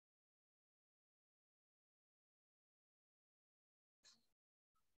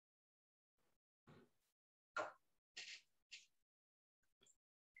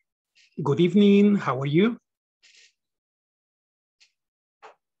Good evening, how are you?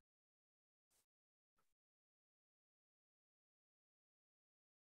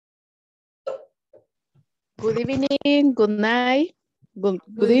 Good evening, good night,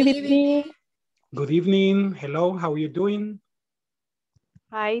 good evening. Good evening, hello, how are you doing?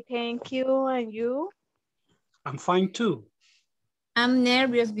 Hi, thank you, and you? I'm fine too. I'm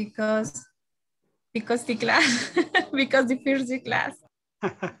nervous because the class, because the first class.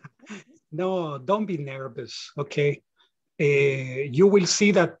 No, don't be nervous, okay? You will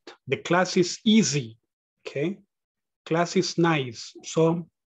see that the class is easy, okay? Class is nice, so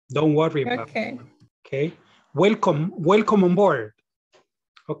don't worry about it, okay? Welcome on board.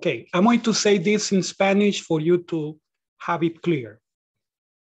 Okay, I'm going to say this in Spanish for you to have it clear.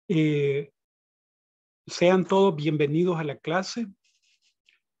 Sean todos bienvenidos a la clase.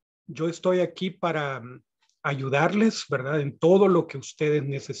 Yo estoy aquí para ayudarles, ¿verdad? En todo lo que ustedes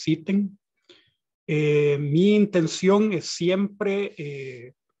necesiten. Mi intención es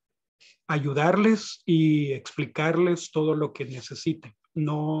siempre ayudarles y explicarles todo lo que necesiten.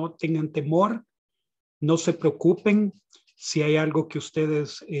 No tengan temor, no se preocupen si hay algo que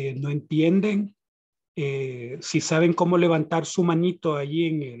ustedes no entienden. Si saben cómo levantar su manito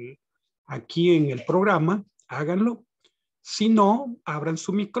ahí aquí en el programa, háganlo. Si no, abran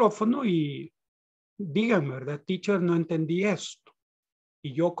su micrófono y díganme, ¿verdad? Teacher, no entendí esto.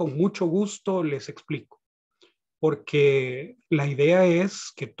 Y yo con mucho gusto les explico. Porque la idea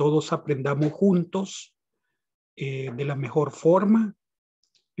es que todos aprendamos juntos de la mejor forma,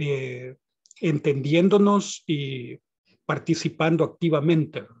 entendiéndonos y participando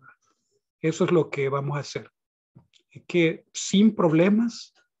activamente, ¿verdad? Eso es lo que vamos a hacer. Que sin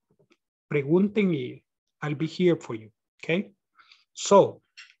problemas, pregunten y I'll be here for you. Okay? So,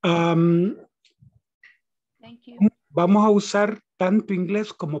 Thank you. Vamos a usar tanto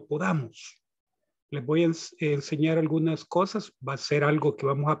inglés como podamos. Les voy a enseñar algunas cosas. Va a ser algo que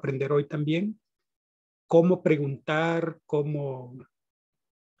vamos a aprender hoy también. Cómo preguntar,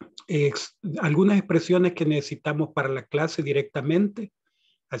 algunas expresiones que necesitamos para la clase directamente.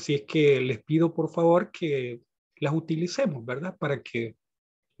 Así es que les pido por favor que las utilicemos, ¿verdad? Para que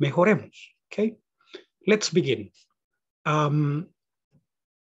mejoremos. Okay? Let's begin.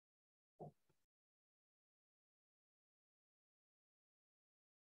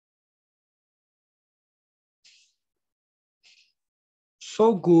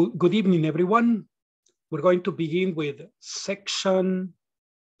 So good evening, everyone. We're going to begin with section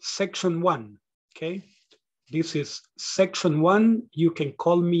 1, okay? This is section 1. You can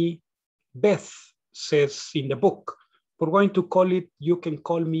call me Beth, says in the book. We're going to call it, you can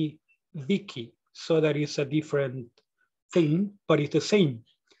call me Vicky. So that is a different thing, but it's the same.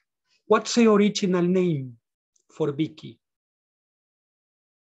 What's the original name for Vicky?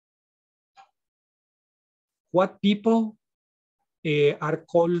 What people are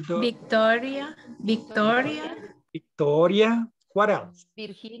called? Victoria. Victoria. What else?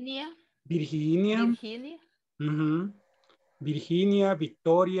 Virginia. Mm-hmm. Virginia,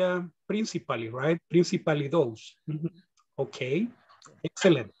 Victoria, principally, right? Principally those. Mm-hmm. Okay,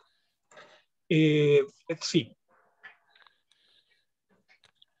 excellent. Let's see.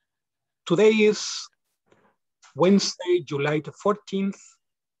 Today is Wednesday, July the 14th,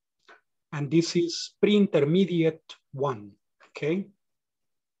 and this is pre-intermediate 1, okay?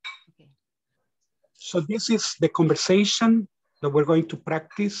 So this is the conversation that we're going to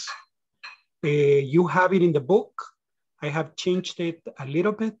practice. You have it in the book. I have changed it a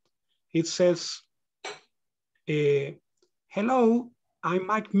little bit. It says, hello, I'm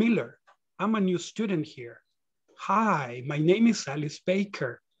Mike Miller. I'm a new student here. Hi, my name is Alice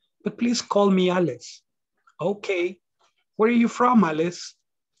Baker, but please call me Alice. Okay, where are you from, Alice?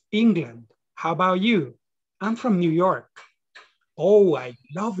 England. How about you? I'm from New York. Oh, I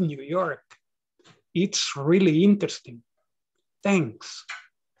love New York. It's really interesting. Thanks.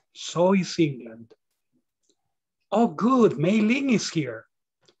 So is England. Oh, good. Mei Ling is here.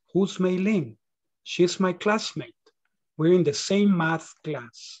 Who's Mei Ling? She's my classmate. We're in the same math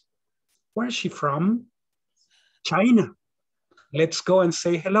class. Where's she from? China. Let's go and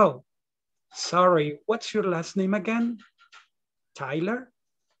say hello. Sorry, what's your last name again? Tyler?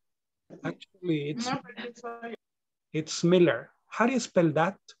 Actually, it's Miller. How do you spell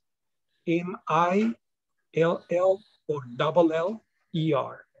that? M-I-L-L or double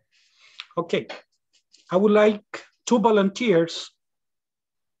L-E-R. Okay, I would like 2 volunteers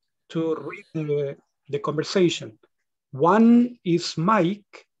to read the conversation. One is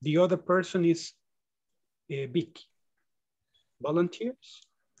Mike, the other person is Vicky. Volunteers?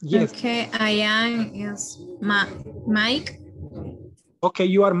 Yes. Okay, I am is Mike. Okay,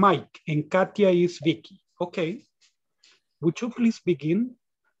 you are Mike and Katia is Vicky. Okay. Would you please begin?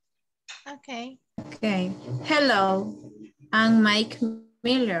 Okay. Okay. Hello, I'm Mike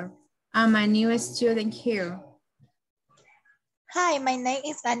Miller. I'm a new student here. Hi, my name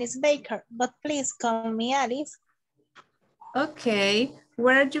is Alice Baker, but please call me Alice. Okay.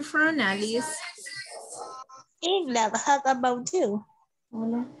 Where are you from, Alice? England, how about you?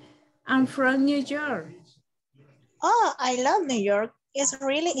 I'm from New York. Oh, I love New York. It's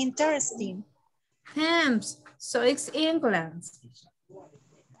really interesting. Thanks. So it's England.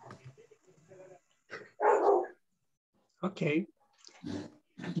 Okay.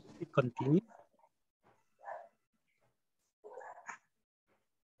 Continue.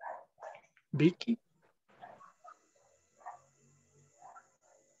 Vicky.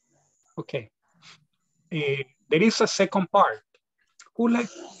 Okay. There is a second part. Who would like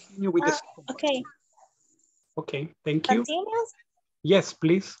to continue with the second part? Okay. Okay, thank you. Continuous? Yes,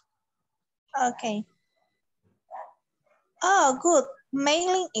 please. Okay. Oh, good.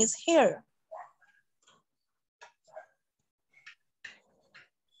 Mailing is here.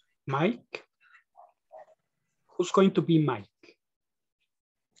 Mike. Who's going to be Mike?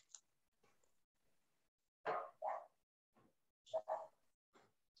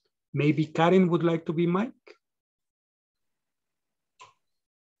 Maybe Karen would like to be Mike?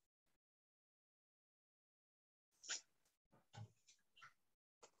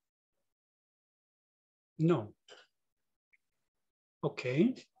 No.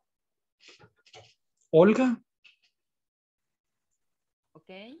 Okay. Olga?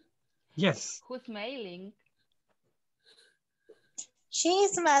 Okay. Yes. Who's mailing?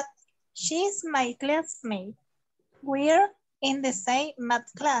 She's my classmate. We're in the same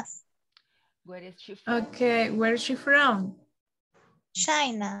math class. Where is she from? Okay, where is she from?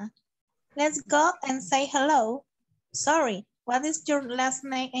 China. Let's go and say hello. Sorry, what is your last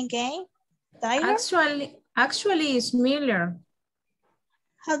name again? Tyler? Actually, it's Miller.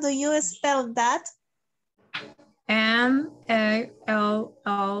 How do you spell that? M-A-L-L-E-R.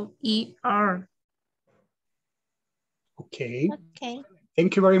 Okay. Okay.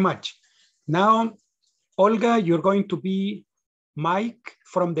 Thank you very much. Now, Olga, you're going to be Mike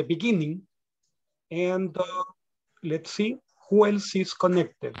from the beginning. And let's see who else is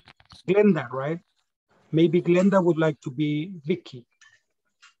connected. Glenda, right? Maybe Glenda would like to be Vicky.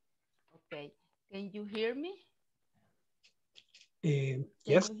 Okay. Can you hear me?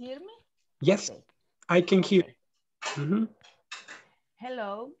 Yes. Can you hear me? Yes, Okay. I can hear. Mm-hmm.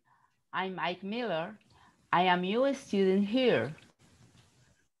 Hello, I'm Mike Miller. I am a student here.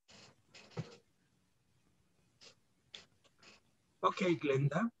 Okay,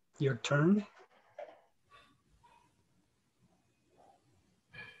 Glenda, your turn.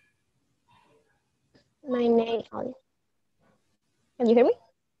 My name is Ollie. Can you hear me?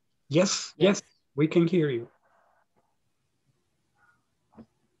 Yes, yes, we can hear you.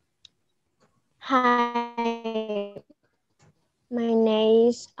 Hi, my name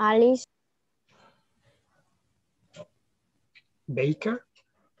is Alice. Baker.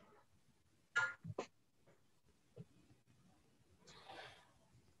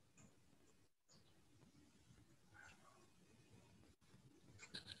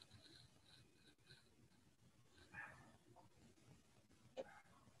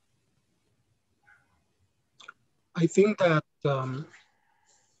 I think that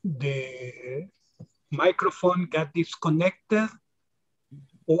the microphone got disconnected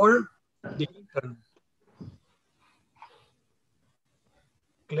or the internet.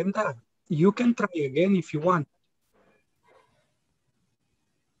 Glenda, you can try again if you want.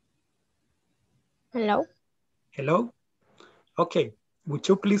 Hello? Hello? Okay, would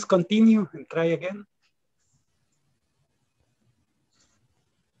you please continue and try again?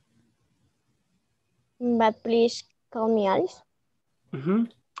 But please call me Alice. Mm-hmm.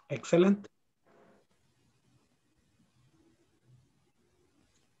 Excellent.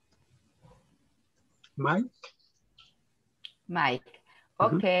 Mike? Mike.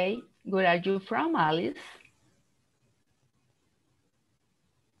 Okay. Where are you from, Alice?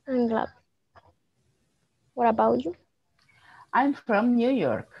 I'm glad. What about you? I'm from New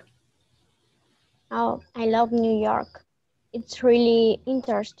York. Oh, I love New York. It's really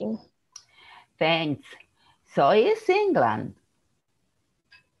interesting. Thanks. So is England.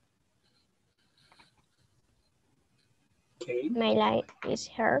 Okay. My life is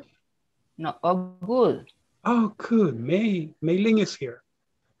here. No, oh, good. Oh, good. Mei-Ling is here.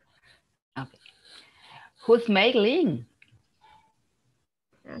 Okay. Who's Mei-Ling?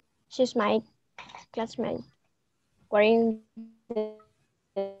 She's my classmate. We're in the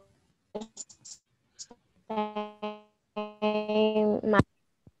same math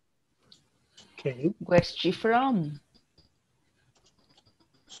Okay. Where's she from?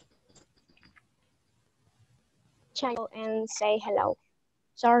 China and say hello.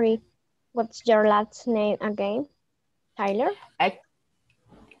 Sorry, what's your last name again? Tyler?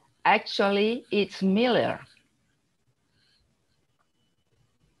 Actually, it's Miller.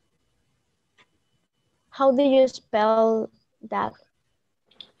 How do you spell that?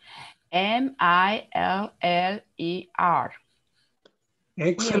 M-I-L-L-E-R.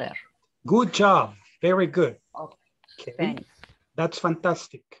 Excellent. Miller. Good job. Very good. Okay. Okay. Thanks. That's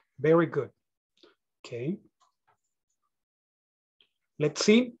fantastic. Very good. Okay. Let's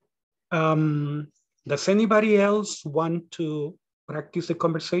see. Does anybody else want to practice the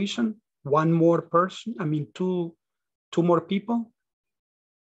conversation? One more person? I mean, two more people?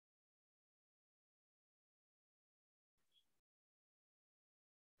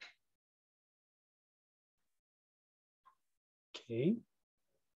 Okay.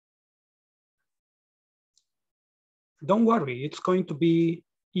 Don't worry, it's going to be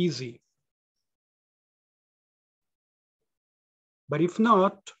easy. But if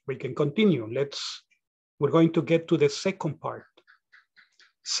not, we can continue. We're going to get to the second part.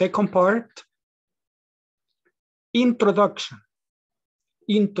 Second part, introduction.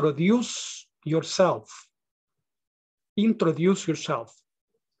 Introduce yourself. Introduce yourself.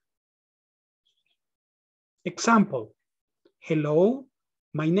 Example, hello,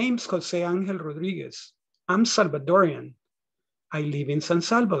 my name's Jose Angel Rodriguez. I'm Salvadorian. I live in San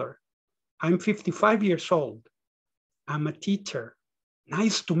Salvador. I'm 55 years old. I'm a teacher.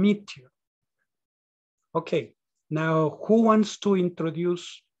 Nice to meet you. Okay, now who wants to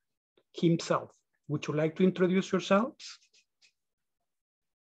introduce himself? Would you like to introduce yourselves?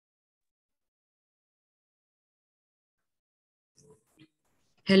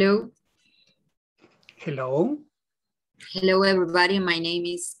 Hello. Hello. Hello, everybody. My name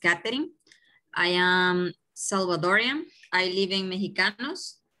is Catherine. I am Salvadorian. I live in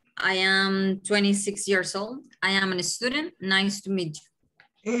Mexicanos. I am 26 years old. I am a student. Nice to meet you.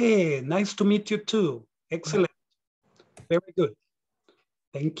 Hey, nice to meet you too. Excellent. Very good.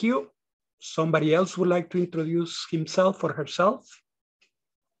 Thank you. Somebody else would like to introduce himself or herself?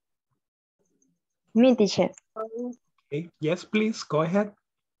 Me, teacher. Okay. Yes, please, go ahead.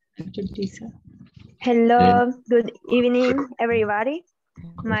 Hello, good evening, everybody.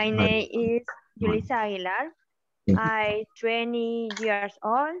 My name is Julissa Aguilar. I'm 20 years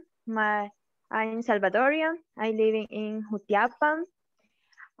old. I'm Salvadorian. I live in Jutiapa.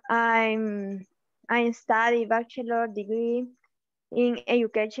 I study bachelor degree in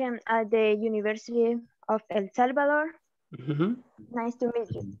education at the University of El Salvador. Nice to meet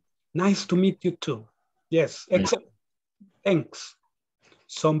you. Nice to meet you too. Yes, excellent. Thanks.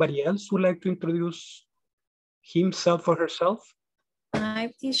 Somebody else would like to introduce himself or herself? Hi,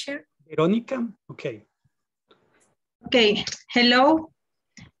 teacher. Veronica? Okay. Okay, hello,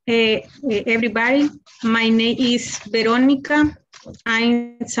 everybody. My name is Veronica.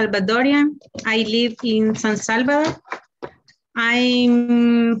 I'm Salvadorian. I live in San Salvador.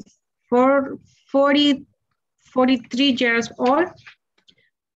 I'm 43 years old.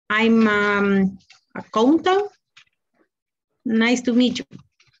 I'm accountant. Nice to meet you.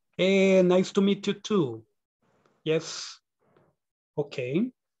 Hey, nice to meet you too. Yes.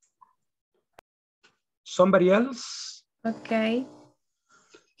 Okay. Somebody else? Okay.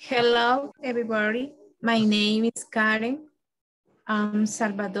 Hello, everybody. My name is Karen. I'm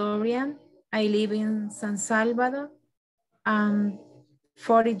Salvadorian. I live in San Salvador. I'm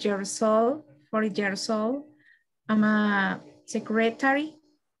 40 years old. I'm a secretary.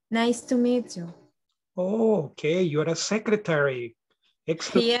 Nice to meet you. Oh, okay. You're a secretary.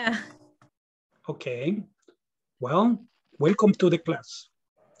 Excellent. Yeah. Okay. Well, welcome to the class.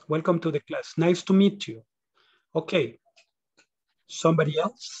 Welcome to the class. Nice to meet you. Okay. Somebody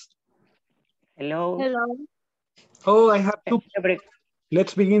else? Hello. Hello. Oh, I have two.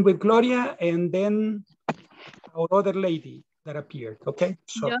 Let's begin with Gloria and then our other lady that appeared. Okay.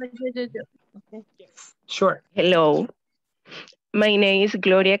 So, Okay. yes, sure. Hello. My name is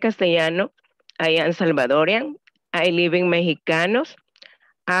Gloria Castellano. I am Salvadorian. I live in Mexicanos.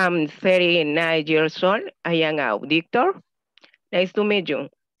 I'm 39 years old. I am an auditor. Nice to meet you.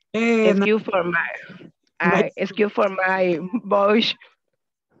 Hey, Excuse for my voice.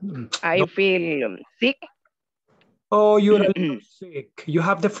 I feel sick. Oh, you're a little sick. You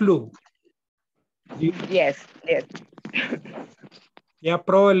have the flu. Yes. Yeah,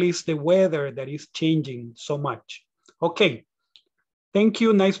 probably it's the weather that is changing so much. Okay. Thank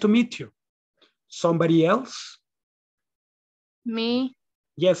you. Nice to meet you. Somebody else? Me.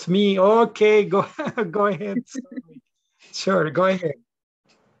 Yes, me. Okay, go ahead. Sorry. Sure, go ahead.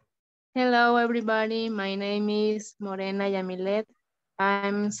 Hello, everybody. My name is Morena Yamilet.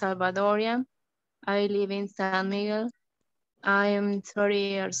 I'm Salvadorian. I live in San Miguel. I am 30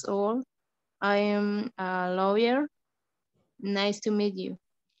 years old. I am a lawyer. Nice to meet you.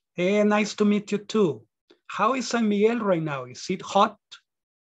 Hey, nice to meet you too. How is San Miguel right now? Is it hot?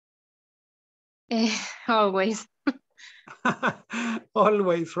 Always.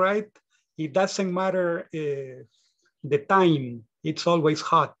 Always, right? It doesn't matter the time. It's always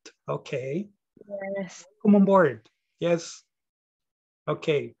hot. Okay. Yes. Come on board. Yes.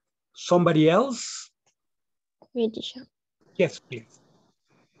 Okay. Somebody else? Me, teacher. Yes, please.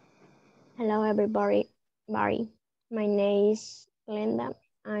 Hello, everybody. My name is Linda.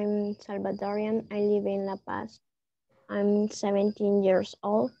 I'm Salvadorian. I live in La Paz. I'm 17 years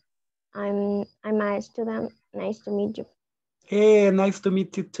old. I'm a student. Nice to meet you. Hey, nice to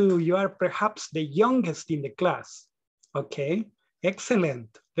meet you too. You are perhaps the youngest in the class. Okay,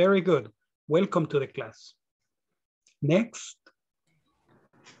 excellent. Very good. Welcome to the class. Next.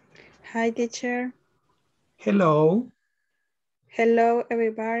 Hi, teacher. Hello. Hello,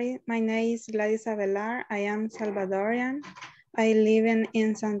 everybody. My name is Gladys Avelar. I am Salvadorian. I live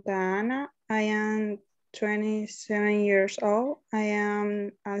in Santa Ana. I am 27 years old. I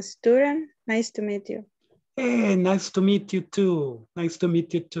am a student. Nice to meet you. Hey, nice to meet you too. Nice to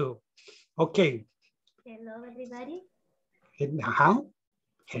meet you too. Okay. Hello, everybody.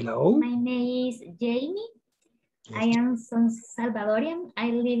 Hello. My name is Jamie. I am Salvadorian. I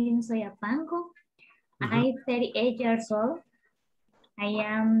live in Soyapango. I'm 38 years old. I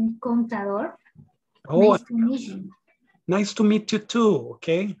am contador. Oh, nice to meet you. Nice to meet you too,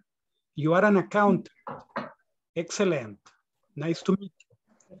 okay? You are an accountant. Excellent. Nice to meet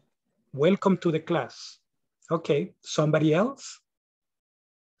you. Welcome to the class. Okay, somebody else?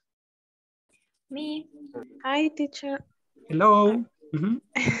 Me. Hi, teacher. Hello.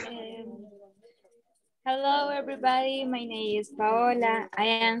 Hello, everybody. My name is Paola. I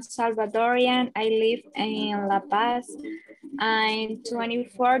am Salvadorian. I live in La Paz. I'm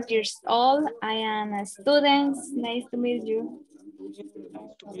 24 years old. I am a student. Nice to meet you. Nice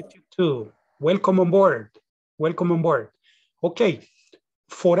to meet you too. Welcome on board. Welcome on board. Okay,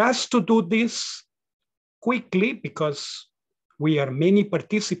 for us to do this quickly, because we are many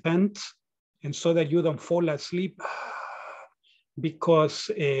participants, and so that you don't fall asleep,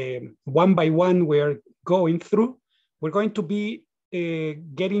 because one by one we're going through, we're going to be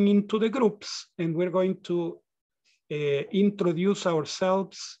getting into the groups, and we're going to introduce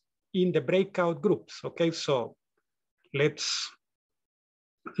ourselves in the breakout groups. Okay, so let's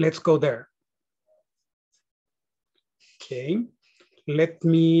go there. Okay, let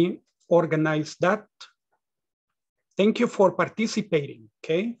me organize that. Thank you for participating,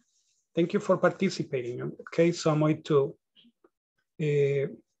 okay? Thank you for participating, okay? So I'm going to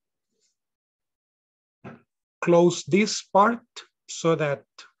close this part so that,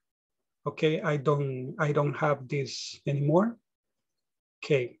 okay, I don't have this anymore.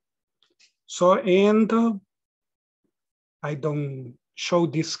 Okay, so, and I don't show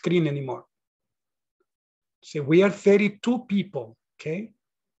this screen anymore. So we are 32 people, okay?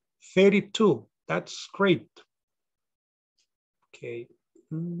 32, that's great. Okay.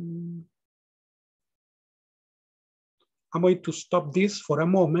 I'm going to stop this for a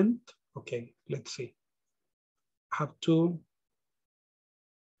moment. Okay, let's see. I have to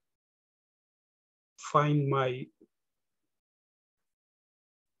find my,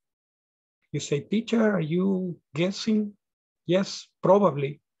 you say, teacher, are you guessing? Yes,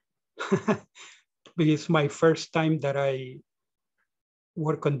 probably. It's my first time that I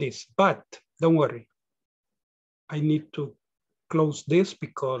work on this, but don't worry. I need to close this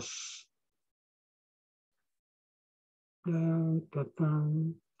because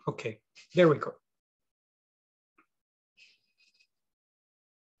okay, there we go.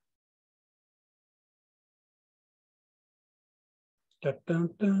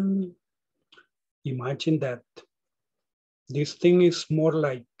 Imagine that this thing is more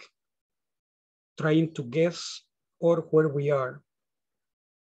like trying to guess or where we are.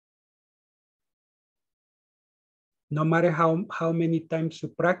 No matter how many times you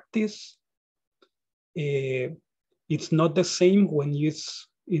practice, it's not the same when it's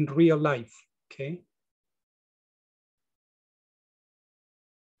in real life, okay?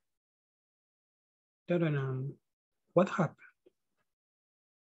 What happened?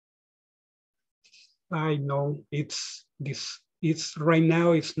 I know it's right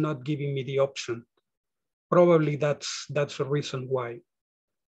now it's not giving me the option. Probably that's the reason why.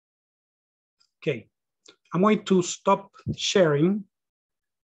 Okay, I'm going to stop sharing,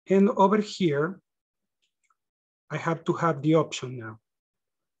 and over here I have to have the option now.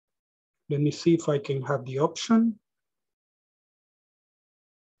 Let me see if I can have the option.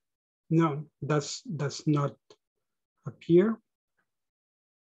 No, does not appear.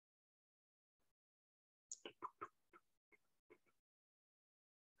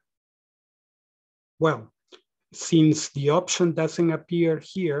 Well, since the option doesn't appear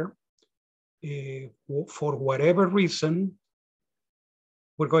here, for whatever reason,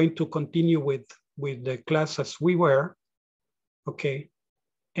 we're going to continue with the class as we were, okay?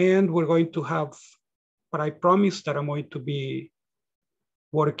 And we're going to have, but I promise that I'm going to be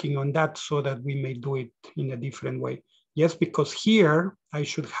working on that so that we may do it in a different way. Yes, because here I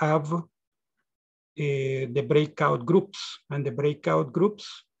should have the breakout groups, and the breakout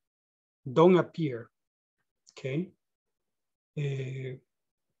groups don't appear, okay?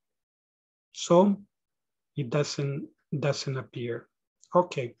 So it doesn't appear.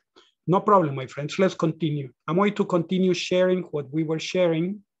 Okay, no problem, my friends. Let's continue. I'm going to continue sharing what we were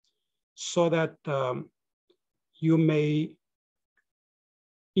sharing so that you may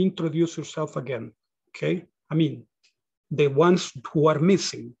introduce yourself again, okay? I mean, the ones who are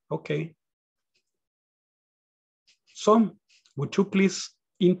missing, okay? So, would you please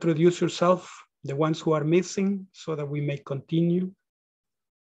introduce yourself, the ones who are missing, so that we may continue?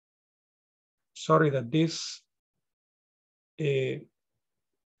 Sorry that this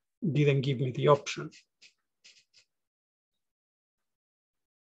didn't give me the option.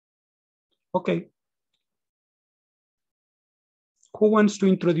 Okay. Who wants to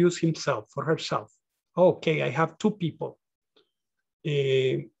introduce himself or herself? Okay, I have two people.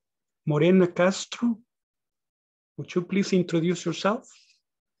 Morena Castro, would you please introduce yourself?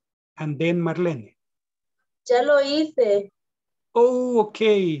 And then Marlene. Ya lo hice. Oh,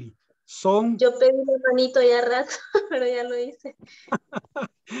 okay. So. Yo pedí la manito ya rato, pero ya lo hice.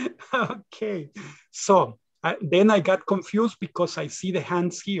 Okay. So, then I got confused because I see the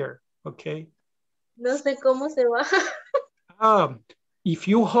hands here, okay? No sé cómo se va. If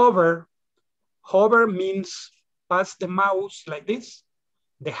you hover means pass the mouse like this,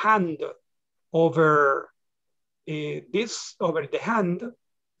 the hand over over the hand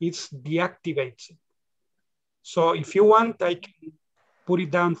is deactivated. So if you want, I can put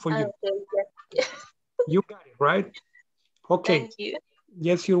it down for you. Okay, yeah. You got it, right? Okay. Thank you.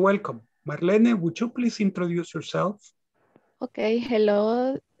 Yes, you're welcome. Marlene, would you please introduce yourself? Okay,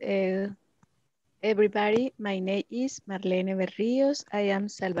 hello, everybody. My name is Marlene Berrios. I am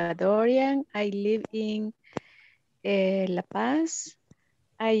Salvadorian. I live in La Paz.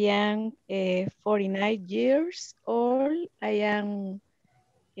 I am 49 years old. I am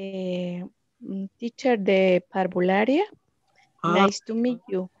a teacher de parvularia. Nice to meet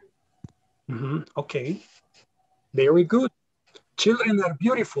you. Okay, very good. Children are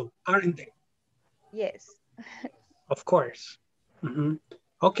beautiful, aren't they? Yes. Of course.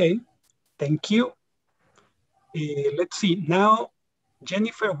 Okay, thank you. Let's see, now,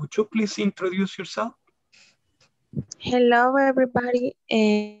 Jennifer, would you please introduce yourself? Hello, everybody.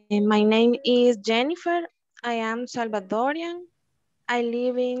 My name is Jennifer. I am Salvadorian. I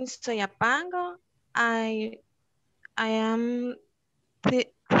live in Soyapango. I am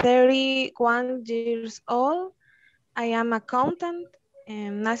 31 years old. I am accountant,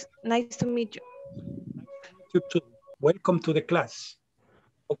 and nice to meet you. You too. Welcome to the class.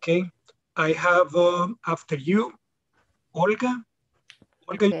 Okay, I have after you, Olga.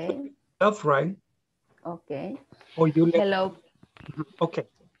 Olga, Okay. you yourself, right? Okay. Or you Hello. Okay.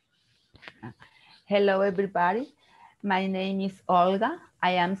 Hello, everybody. My name is Olga.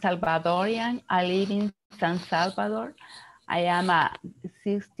 I am Salvadorian. I live in San Salvador. I am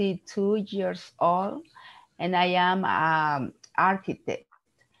 62 years old, and I am an architect.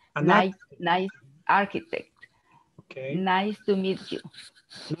 Nice architect. Okay. Nice to meet you.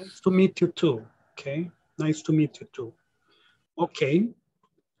 Nice to meet you too. Okay. Nice to meet you too. Okay.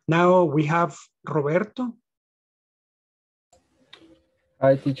 Now we have Roberto.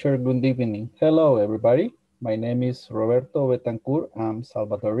 Hi, teacher. Good evening. Hello, everybody. My name is Roberto Betancourt. I'm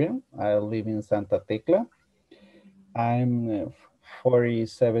Salvadorian. I live in Santa Tecla. I'm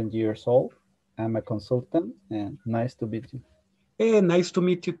 47 years old. I'm a consultant, and nice to meet you. Hey, nice to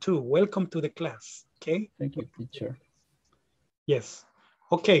meet you too. Welcome to the class. Okay. Thank you, teacher. Yes.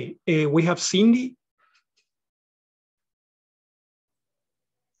 Okay. We have Cindy.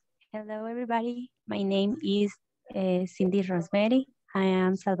 Hello, everybody. My name is Cindy Rosemary. I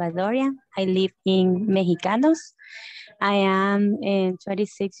am Salvadorian. I live in Mexicanos. I am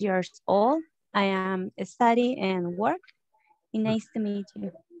 26 years old. I am study and work. Nice to meet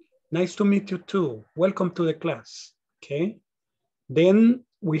you. Nice to meet you too. Welcome to the class. Okay. Then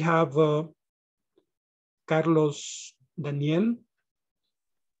we have Carlos Daniel.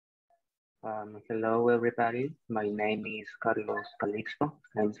 Hello, everybody. My name is Carlos Calixto.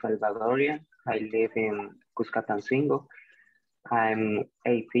 I'm Salvadorian. I live in Cuscatancingo. I'm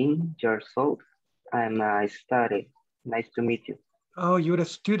 18 years old. I'm a study. Nice to meet you. Oh, you're a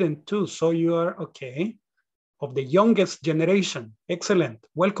student too. So you are, okay, of the youngest generation. Excellent.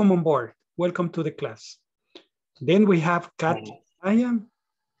 Welcome on board. Welcome to the class. Then we have Katia.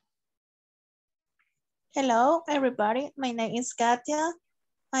 Hello, everybody. My name is Katia.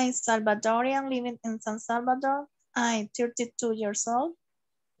 I'm Salvadorian living in San Salvador. I'm 32 years old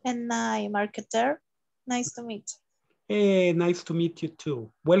and I'm a marketer. Nice to meet you. Hey, nice to meet you too.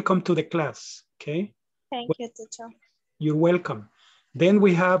 Welcome to the class, okay? Thank you, teacher. You're welcome. Then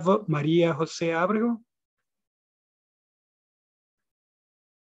we have Maria Jose Abrego.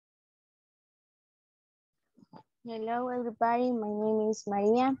 Hello, everybody. My name is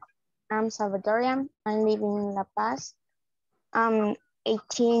Maria. I'm Salvadorian. I live in La Paz. I'm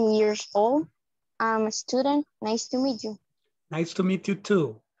 18 years old. I'm a student. Nice to meet you. Nice to meet you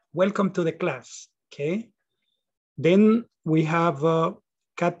too. Welcome to the class, okay? Then we have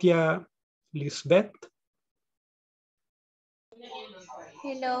Katia Lisbeth.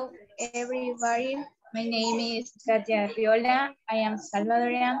 Hello, everybody. My name is Katia Riola. I am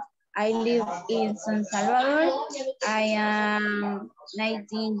Salvadorian. I live in San Salvador. I am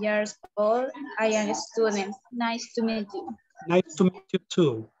 19 years old. I am a student. Nice to meet you. Nice to meet you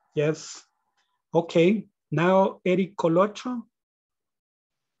too. Yes. Okay. Now, Eric Colocho.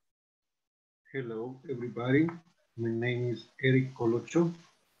 Hello, everybody. My name is Eric Colocho.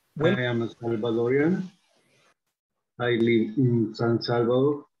 I am a Salvadorian. I live in San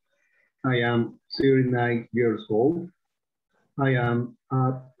Salvador. I am 39 years old. I am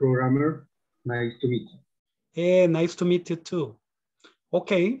a programmer. Nice to meet you. Hey, nice to meet you too.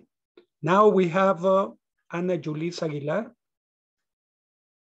 Okay. Now we have Ana Yulis Aguilar.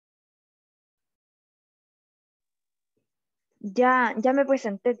 Ya me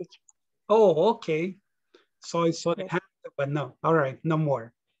presenté, teacher. Oh, okay. So I saw the hand, but no. All right, no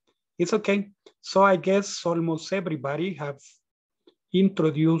more. It's okay. So I guess almost everybody have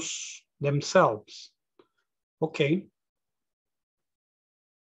introduced themselves. Okay.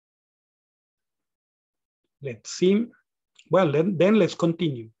 Let's see. Well, then let's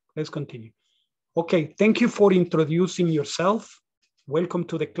continue. Let's continue. Okay, thank you for introducing yourself. Welcome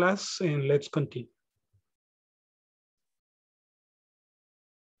to the class and let's continue.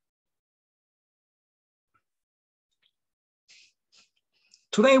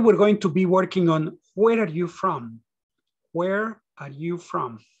 Today we're going to be working on where are you from? Where are you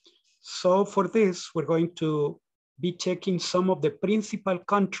from? So for this, we're going to be checking some of the principal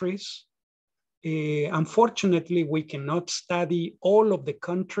countries. Unfortunately, we cannot study all of the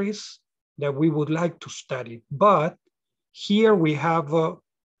countries that we would like to study, but here we have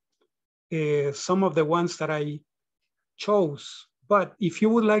some of the ones that I chose. But if you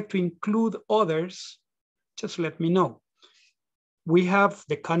would like to include others, just let me know. We have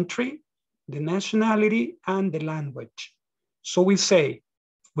the country, the nationality, and the language. So we say,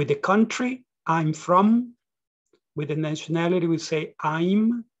 with the country, I'm from. With the nationality, we say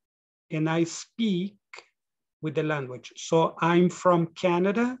I'm, and I speak with the language. So I'm from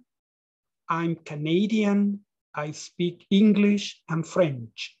Canada, I'm Canadian, I speak English and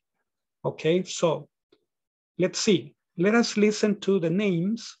French. Okay, so let's see. Let us listen to the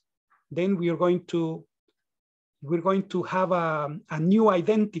names. Then we're going to have a new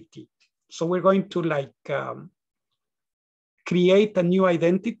identity. So we're going to like create a new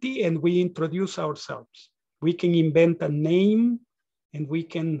identity and we introduce ourselves. We can invent a name and we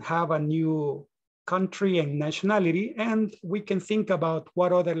can have a new country and nationality and we can think about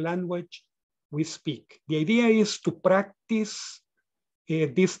what other language we speak. The idea is to practice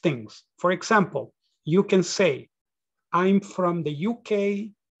these things. For example, you can say, I'm from the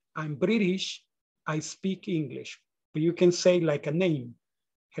UK, I'm British, I speak English. But you can say like a name.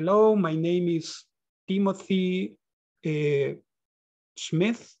 Hello, my name is Timothy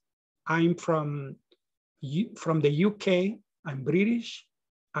Smith. I'm from the UK, I'm British,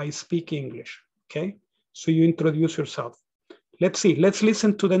 I speak English, okay? So you introduce yourself. Let's see, let's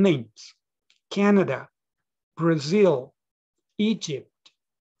listen to the names. Canada, Brazil, Egypt,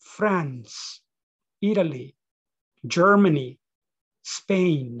 France, Italy, Germany,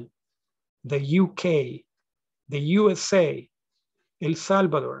 Spain, the UK, the USA, El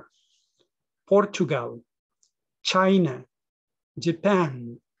Salvador, Portugal, China,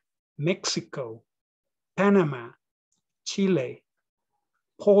 Japan, Mexico, Panama, Chile,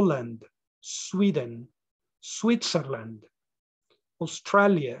 Poland, Sweden, Switzerland,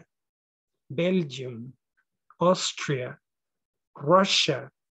 Australia, Belgium, Austria,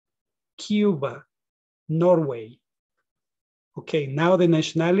 Russia, Cuba, Norway. Okay, now the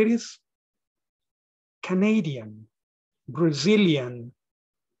nationalities. Canadian, Brazilian,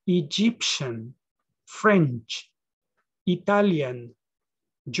 Egyptian, French, Italian,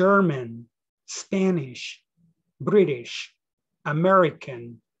 German, Spanish, British,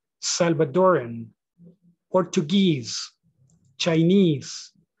 American, Salvadoran, Portuguese,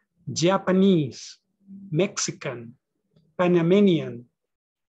 Chinese, Japanese, Mexican, Panamanian,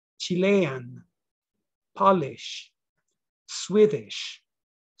 Chilean, Polish, Swedish,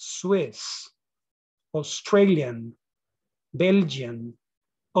 Swiss, Australian, Belgian,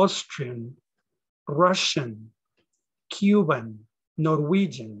 Austrian, Russian, Cuban,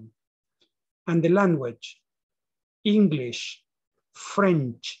 Norwegian, and the language, English,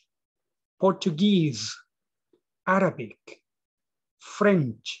 French, Portuguese, Arabic,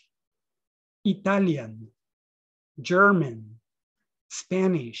 French, Italian, German,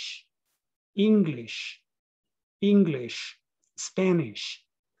 Spanish, English, Spanish,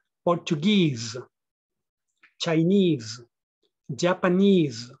 Portuguese, Chinese,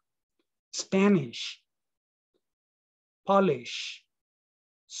 Japanese, Spanish, Polish,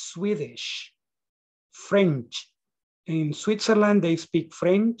 Swedish, French. In Switzerland, they speak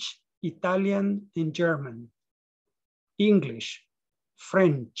French, Italian, and German. English,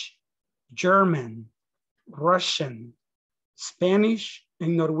 French, German, Russian, Spanish,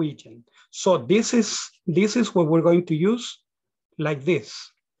 and Norwegian. So this is what we're going to use like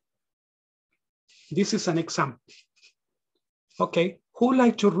this. This is an example. Okay, who would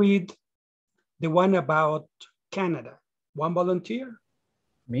like to read the one about Canada? One volunteer?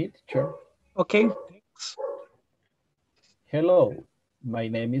 Me, teacher. Okay, thanks. Hello, my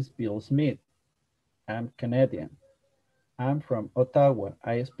name is Bill Smith. I'm Canadian. I'm from Ottawa.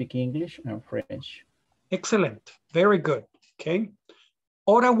 I speak English and French. Excellent, very good, okay.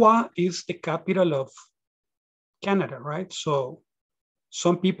 Ottawa is the capital of Canada, right? So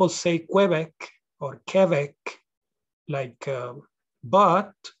some people say Quebec or Quebec, like,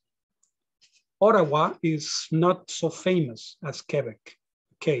 but Ottawa is not so famous as Quebec.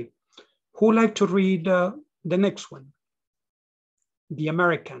 Okay, who would like to read the next one? The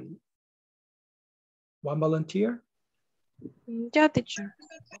American. One volunteer? Yeah, teacher.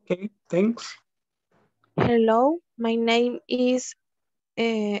 Okay, thanks. Hello, my name is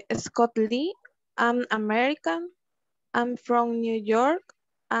Scott Lee. I'm American. I'm from New York.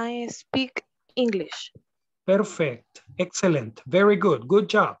 I speak English. Perfect, excellent, very good, good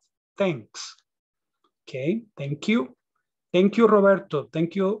job, thanks. Okay, thank you. Thank you, Roberto,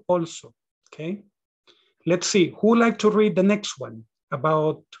 thank you also, okay. Let's see, who would like to read the next one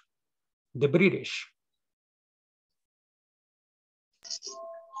about the British?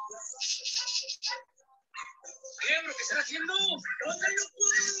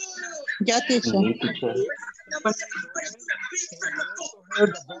 Yo, teacher.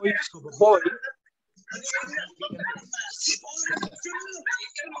 Heard the voice of a boy.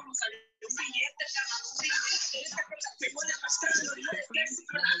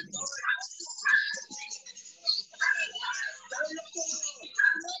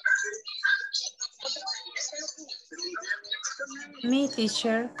 Me,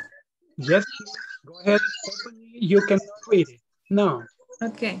 teacher. Yes, go ahead, Stephanie. You can read it. No.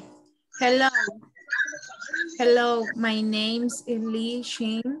 Okay. Hello. Hello, my name's Li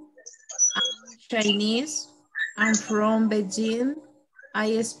Xin. I'm Chinese. I'm from Beijing.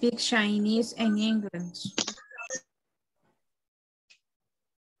 I speak Chinese and English.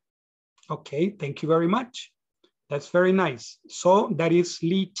 Okay, thank you very much. That's very nice. So that is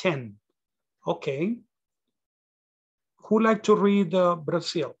Li Chen. Okay. Who like to read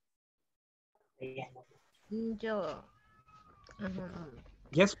Brazil? Yo.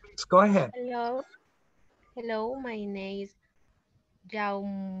 Yes, please, go ahead. Hello. Hello, my name is João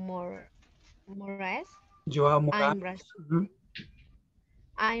Moraes. João Moraes.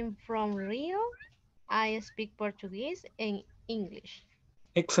 I'm from Rio. I speak Portuguese and English.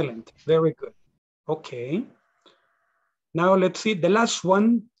 Excellent, very good. Okay. Now let's see the last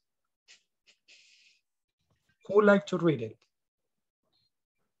one. Who would like to read it?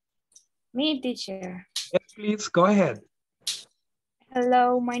 Me, teacher. Yes, please, go ahead.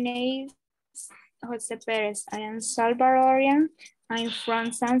 Hello, my name is Jose Perez. I am Salvadorian. I'm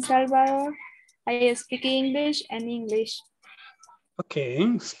from San Salvador. I speak English and English.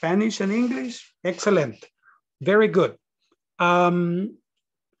 Okay, Spanish and English. Excellent. Very good. I'm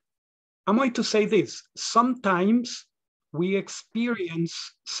going to say this. Sometimes we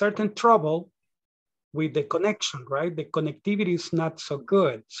experience certain trouble with the connection, right? The connectivity is not so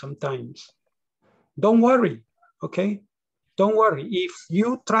good sometimes. Don't worry, okay? don't worry. If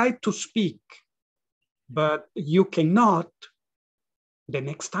you try to speak, but you cannot, the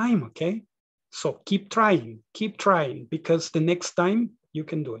next time, okay? So keep trying, because the next time you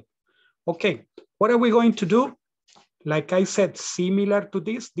can do it. Okay, what are we going to do? Like I said, similar to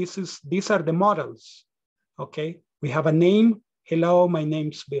this, these are the models, okay? We have a name. Hello, my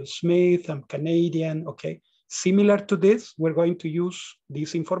name's Bill Smith, I'm Canadian, okay? Similar to this, we're going to use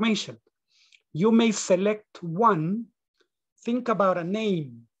this information. You may select one, think about a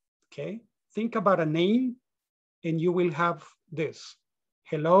name, okay? Think about a name and you will have this.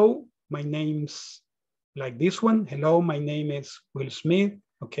 Hello, my name's like this one. Hello, my name is Will Smith,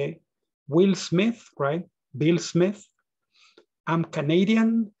 okay? Will Smith, right? Bill Smith. I'm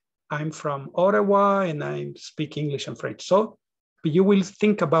Canadian. I'm from Ottawa and I speak English and French. So you will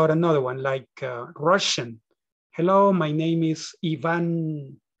think about another one like Russian. Hello, my name is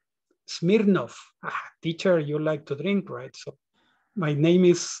Ivan Smirnov. Teacher, you like to drink, right? So my name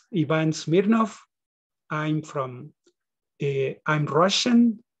is Ivan Smirnov. I'm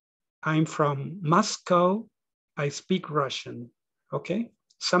Russian. I'm from Moscow. I speak Russian. Okay,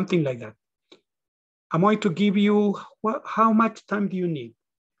 something like that. I'm going to give you, how much time do you need?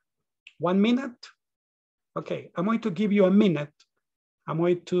 1 minute? Okay, I'm going to give you a minute. I'm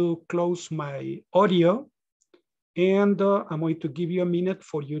going to close my audio and I'm going to give you a minute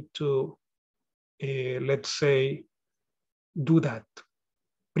for you to, let's say, do that.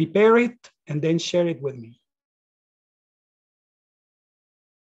 Prepare it and then share it with me.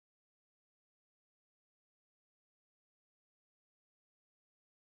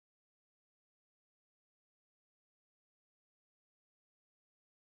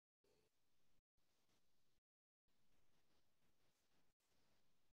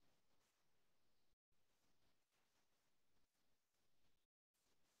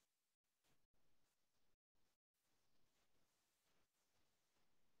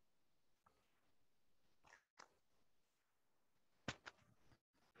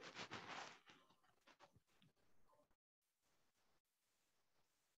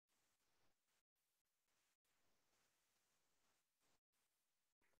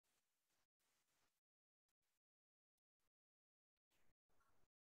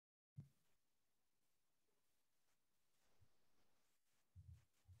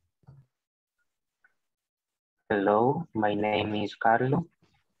 Hello, my name is Carlo.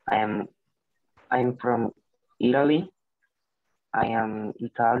 I'm from Italy. I am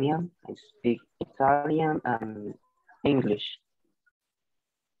Italian. I speak Italian and English.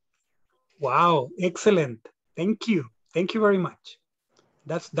 Wow, excellent. Thank you. Thank you very much.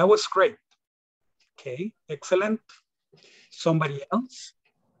 That was great. Okay, excellent. Somebody else?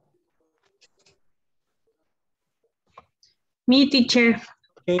 Me, teacher.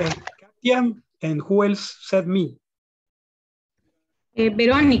 Okay, Katia, and who else said me?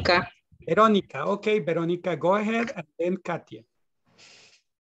 Veronica. Veronica, okay, Veronica, go ahead, and then Katia.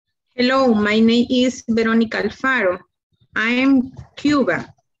 Hello, my name is Veronica Alfaro. I'm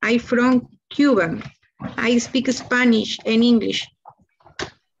Cuba. I'm from Cuba. I speak Spanish and English.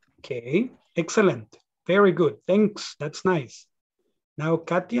 Okay, excellent. Very good. Thanks. That's nice. Now,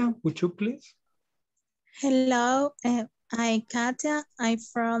 Katia, would you please? Hello, I'm Katia. I'm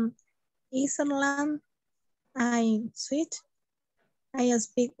from Iceland. I'm Swiss. I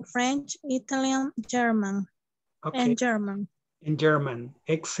speak French, Italian, German, and German. In German.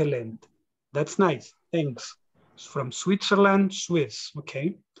 Excellent. That's nice. Thanks. From Switzerland, Swiss.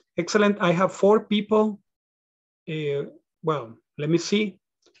 Okay. Excellent. I have 4 people. Well, let me see.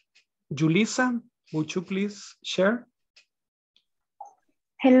 Julissa, would you please share?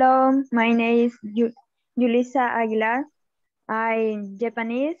 Hello, my name is Julissa Aguilar. I'm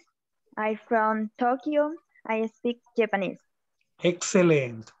Japanese. I'm from Tokyo. I speak Japanese.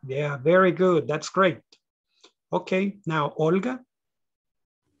 Excellent. Yeah, very good. That's great. Okay, now Olga.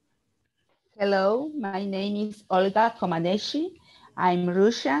 Hello, my name is Olga Komaneshi. I'm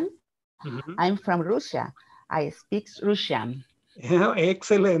Russian. I'm from Russia. I speak Russian. Yeah,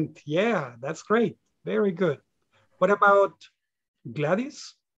 excellent. Yeah, that's great. Very good. What about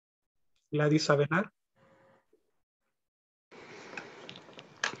Gladys? Gladys Avenar.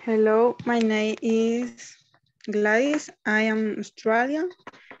 Hello, my name is Gladys. I am Australian.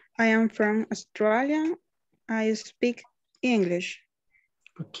 I am from Australia. I speak English.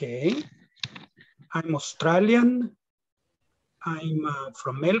 Okay. I'm Australian. I'm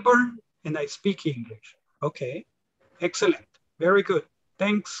from Melbourne and I speak English. Okay. Excellent. Very good.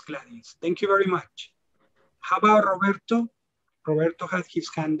 Thanks, Gladys. Thank you very much. How about Roberto? Roberto has his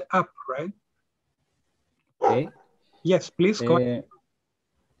hand up, right? Okay. Yes, please go ahead.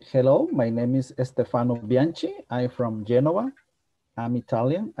 Hello, my name is Stefano Bianchi. I'm from Genova. I'm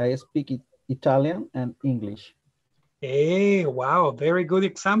Italian. I speak Italian and English. Hey, wow, very good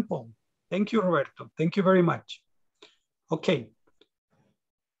example. Thank you, Roberto. Thank you very much. Okay.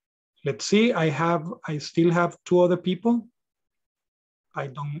 Let's see, I still have two other people.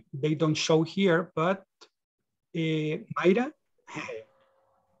 They don't show here, but Mayra.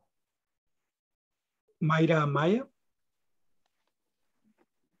 Mayra Amaya.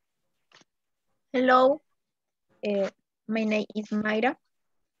 Hello, my name is Mayra.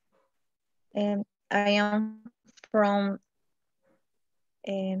 I am from,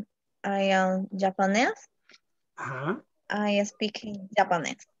 I am Japanese. I speak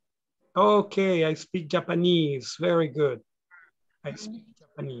Japanese. Okay, I speak Japanese. Very good. I speak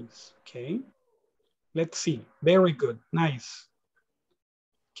Japanese. Okay. Let's see. Very good. Nice.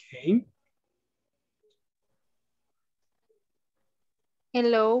 Okay.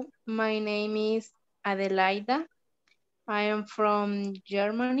 Hello, my name is Adelaida. I am from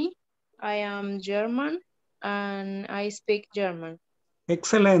Germany. I am German and I speak German.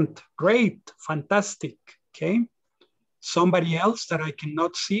 Excellent. Great. Fantastic. Okay. Somebody else that I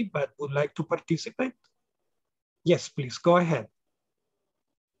cannot see but would like to participate? Yes, please go ahead.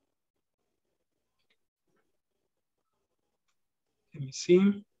 Let me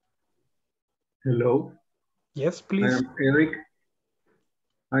see. Hello. Yes, please. I am Eric.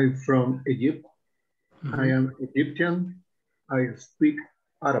 I'm from Egypt. I am Egyptian. I speak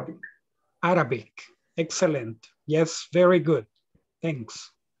Arabic. Arabic. Excellent. Yes, very good.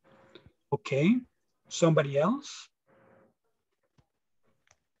 Thanks. Okay. Somebody else?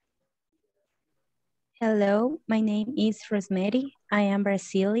 Hello, my name is Rosemary. I am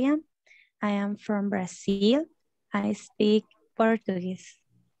Brazilian. I am from Brazil. I speak Portuguese.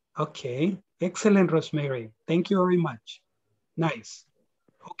 Okay, excellent, Rosemary. Thank you very much. Nice.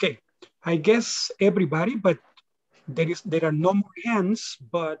 Okay, I guess everybody, but there are no more hands,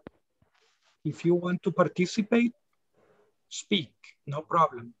 but if you want to participate, speak, no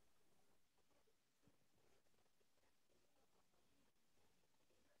problem.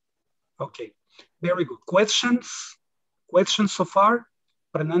 Okay, very good. Questions? Questions so far?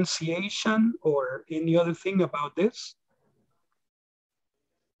 Pronunciation or any other thing about this?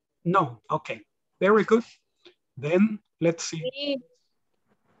 No, okay, very good. Then let's see.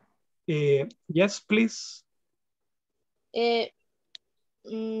 Yes, please. El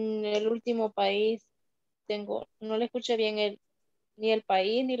último país, no le escuché bien ni el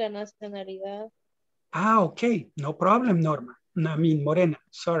país ni la nacionalidad. Ah, okay, no problem, Norma. I mean, Morena,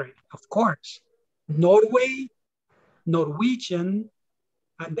 sorry, of course. Norway, Norwegian,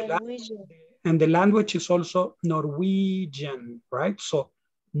 and the language is also Norwegian, right? So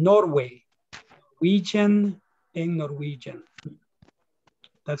Norway, Norwegian, and Norwegian.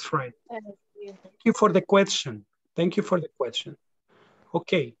 That's right. Thank you for the question. Thank you for the question.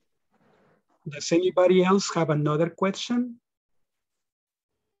 Okay. Does anybody else have another question?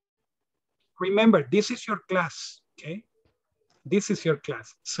 Remember, this is your class, okay? This is your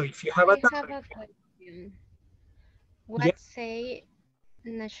class. So if you have I have a question. What yes. say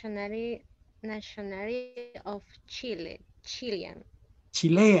nationality of Chile? Chilean.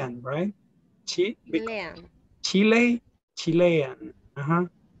 Chilean, right? Chilean. Chile, Chilean.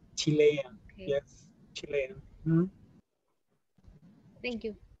 Chilean. Okay. Yes, Chilean. Thank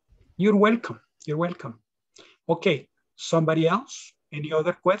you. You're welcome. You're welcome. Okay, somebody else? Any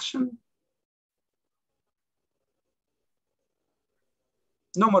other question?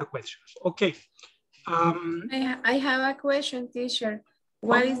 No more questions. Okay. I have a question, teacher.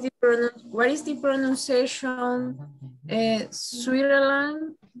 What is the pronunciation?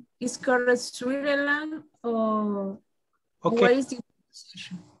 Switzerland is correct. Switzerland or okay. What is the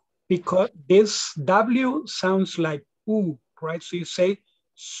pronunciation? Because this W sounds like U, right? So you say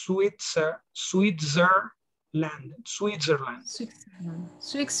Switzerland. Switzerland. Switzerland.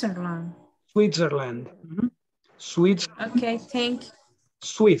 Switzerland. Okay, thank you.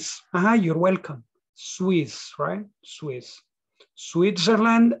 Swiss. You're welcome. Swiss, right? Swiss.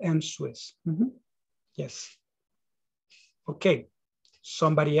 Switzerland and Swiss. Yes. Okay.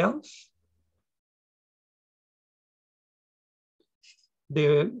 Somebody else?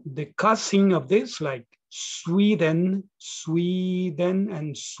 The cousin of this, like Sweden,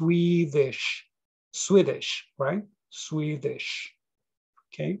 and Swedish, right? Swedish.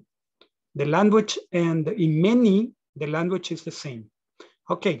 Okay. The language, and in many, the language is the same.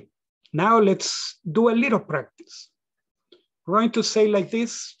 Okay, now let's do a little practice. We're going to say like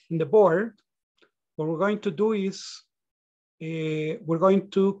this in the board. What we're going to do is we're going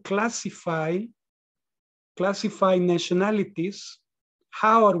to classify nationalities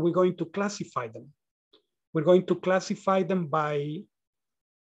how are we going to classify them? We're going to classify them by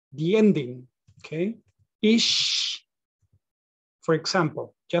the ending, okay? Ish, for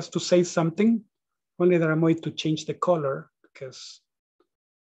example, just to say something, only that I'm going to change the color because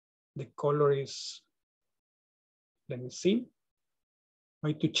the color is, let me see.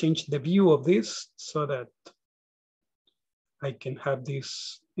 I'm going to change the view of this so that I can have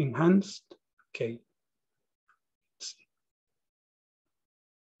this enhanced. Okay.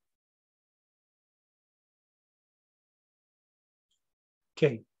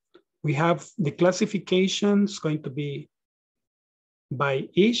 Okay, we have the classifications going to be by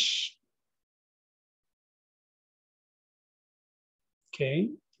ish. Okay,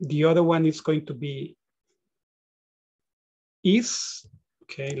 the other one is going to be is,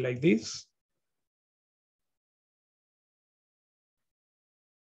 okay, like this.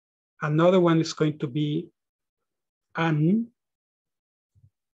 Another one is going to be an,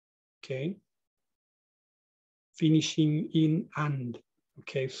 okay, finishing in and,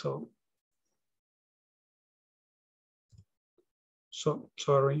 okay, so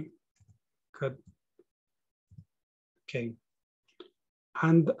sorry, good, okay.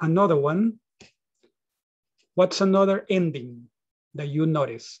 And another one, what's another ending that you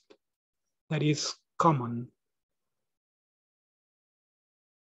noticed that is common?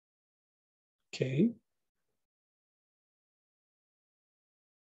 Okay.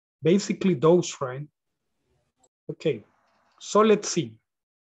 Basically those, right? Okay, so let's see.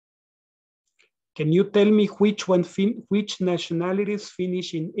 Can you tell me which one, which nationalities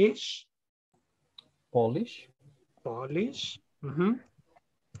finish in ish? Polish. Polish. Mm-hmm.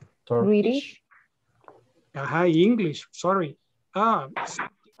 Turkish. English, sorry.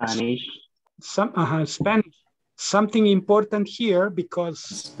 Spanish. Spanish. Something important here because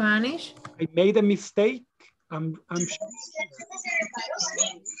Spanish. I made a mistake. I'm sure.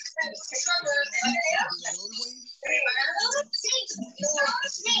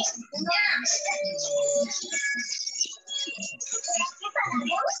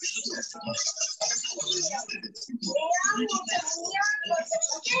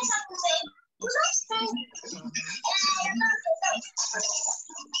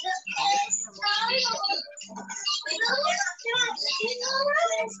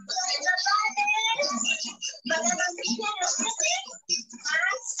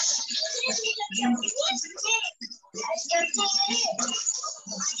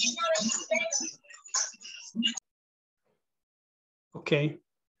 Okay.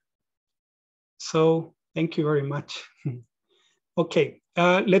 So thank you very much. Okay,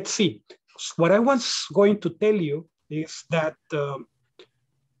 let's see. What I was going to tell you is that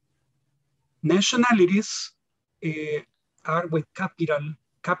nationalities are with capital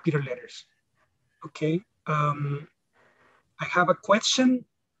letters. Okay. I have a question.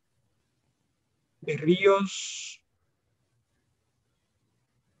 Berrios,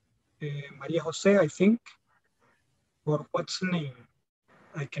 Maria Jose, I think. Or what's the name?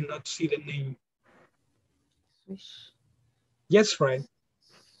 I cannot see the name. Swish. Yes, right.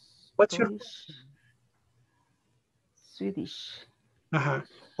 What's your question? Swedish.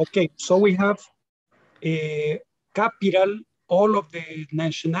 Okay, so we have a capital. All of the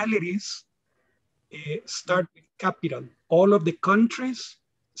nationalities start with capital. All of the countries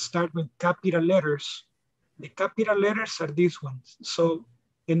start with capital letters. The capital letters are these ones. So,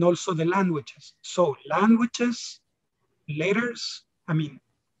 and also the languages. So languages, letters,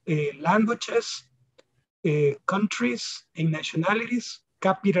 languages, countries, and nationalities,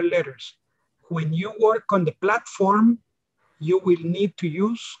 capital letters. When you work on the platform, you will need to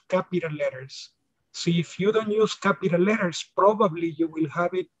use capital letters. So if you don't use capital letters, probably you will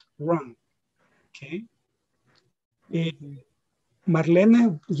have it wrong. Okay.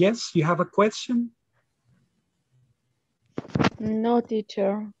 Marlene, yes, you have a question? No,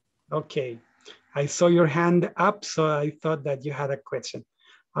 teacher. Okay. I saw your hand up, so I thought that you had a question.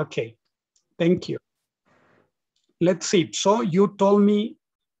 Okay. Thank you. Let's see. So you told me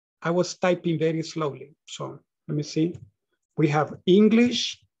I was typing very slowly. So let me see. We have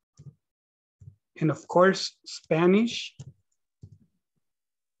English and of course, Spanish.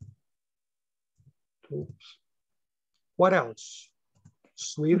 Oops. What else?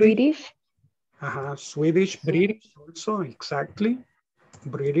 Swedish. British. Swedish, British also, exactly.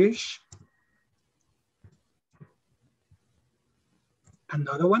 British.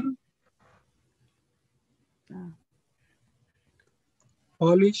 Another one?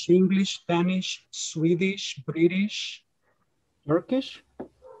 Polish, English, Spanish, Swedish, British. Turkish.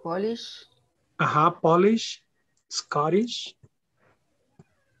 Polish. Polish, Scottish.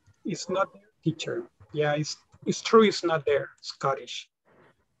 It's not there, teacher. Yeah, it's true, it's not there, Scottish.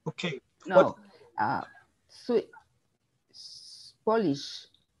 Okay. No, Polish.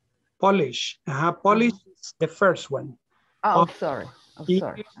 Polish. Polish is the first one. Oh, sorry. Oh,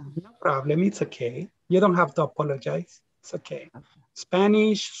 sorry. No problem. It's okay. You don't have to apologize. It's okay.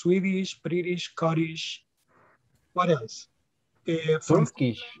 Spanish, Swedish, British, Scottish. What else?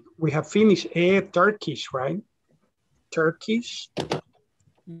 Turkish. We have finished. Turkish, right? Turkish.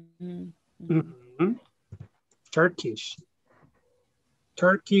 Turkish.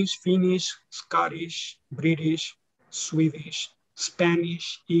 Turkish, Finnish, Scottish, British, Swedish,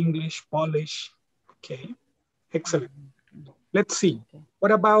 Spanish, English, Polish. Okay, excellent. Let's see.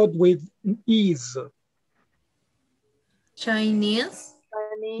 What about with is? Chinese.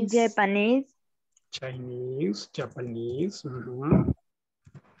 Japanese. Chinese, Japanese.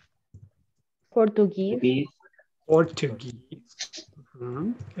 Portuguese. Portuguese.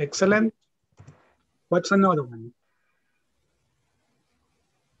 Excellent. What's another one?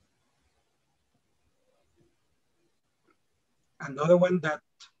 Another one that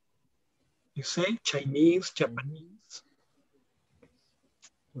you say Chinese, Japanese.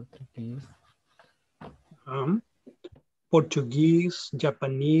 Portuguese. Portuguese,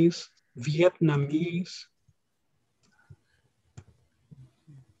 Japanese, Vietnamese.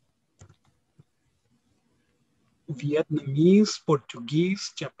 Vietnamese,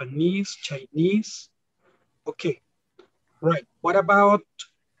 Portuguese, Japanese, Chinese. Okay, right. What about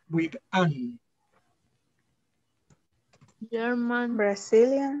with an? German.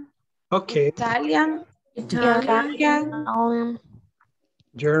 Brazilian. Okay. Italian.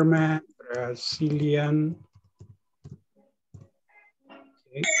 German, Brazilian.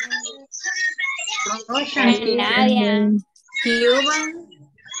 Okay. Canadian. Cuban.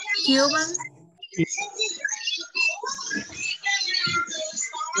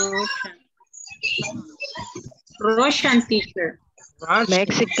 Russian teacher.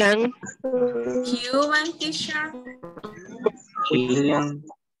 Mexican. Cuban teacher. Chilean.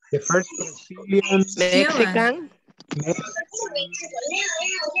 The first Brazilian. Mexican.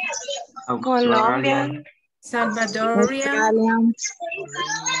 Colombian. Salvadorian.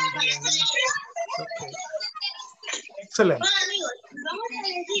 Okay. Excellent.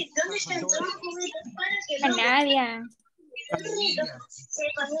 Canadian.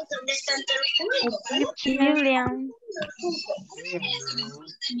 Chilean.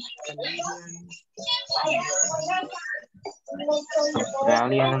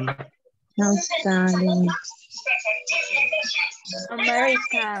 Australian.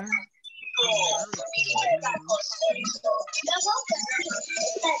 American.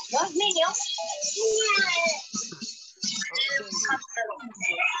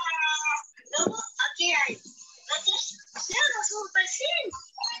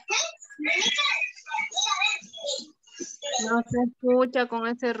 No se escucha con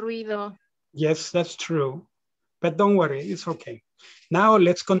ese ruido. Yes, that's true. But don't worry, it's okay. Now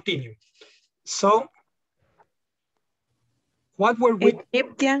let's continue. So, what were we?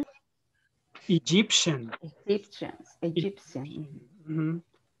 Egyptian. Egyptian. Egyptian.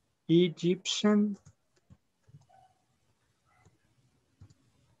 Egyptian.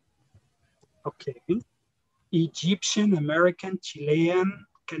 Okay. Egyptian, American, Chilean,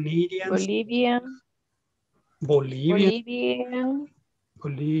 Canadian. Bolivian.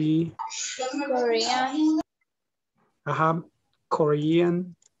 Korean.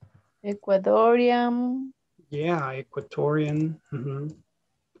 Korean. Ecuadorian. Yeah, Equatorian.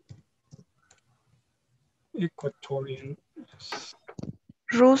 Equatorian. Yes.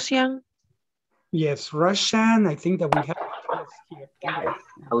 Russian. Yes, Russian. I think that we have here.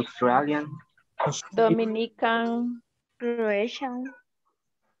 Australian. Dominican. Croatian.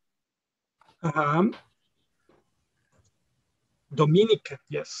 Dominican,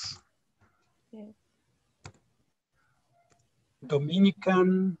 yes.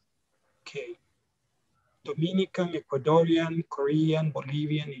 Dominican, okay. Dominican, Ecuadorian, Korean,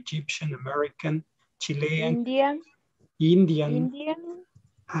 Bolivian, Egyptian, American, Chilean. Indian. Indian.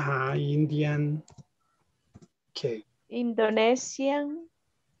 Okay. Indonesian.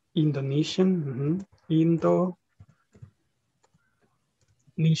 Indonesian.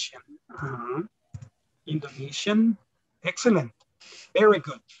 Indonesian. Excellent. Very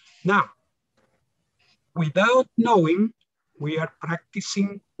good. Now, without knowing, we are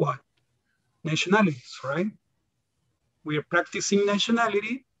practicing what? Nationalities, right? We are practicing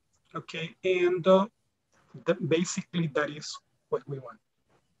nationality, okay? And basically that is what we want.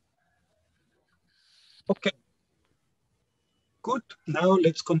 Okay. Good. Now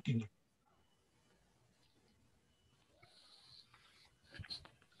let's continue.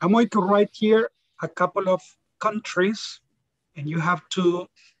 I'm going to write here a couple of countries and you have to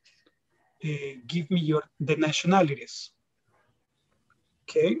give me the nationalities.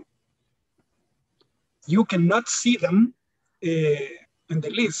 Okay. You cannot see them in the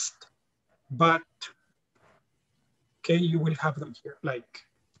list, but okay, you will have them here. Like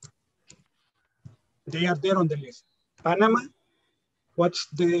they are there on the list. Panama, what's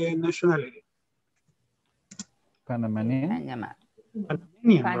the nationality? Panamanian.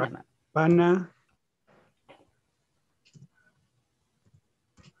 Panamanian, right? Panamanian.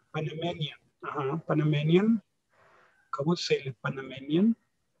 Panamanian. ¿Cómo se dice Panamanian?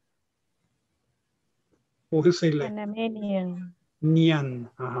 Who is it like? Panamanian. Nian.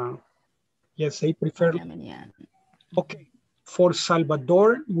 Yes, I prefer. Panamanian. Okay. For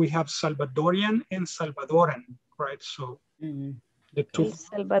Salvador, we have Salvadorian and Salvadoran, right? So the two.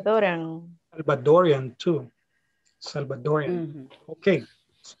 Salvadoran. Salvadorian too. Salvadorian. Okay.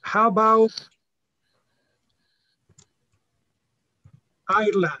 How about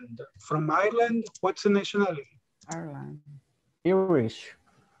Ireland? From Ireland, what's the nationality? Ireland. Irish.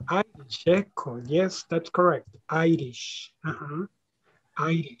 Irish, echo. Yes, that's correct. Irish.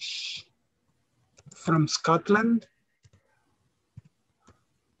 Irish. From Scotland?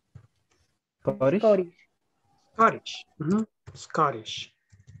 Scottish. Scottish. Scottish.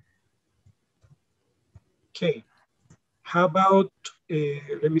 Okay. How about,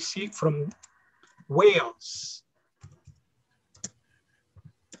 let me see, from Wales?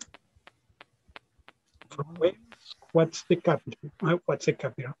 From Wales, what's the capital? What's the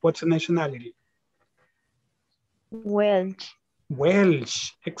capital? What's the nationality? Welsh.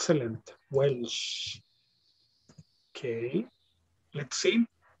 Welsh, excellent. Welsh. Okay, let's see.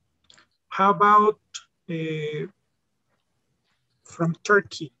 How about from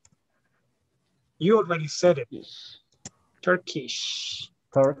Turkey? You already said it. Turkish.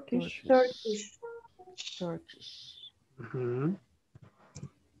 Turkish. Turkish. Turkish.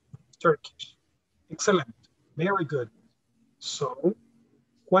 Turkish. Excellent. Very good. So,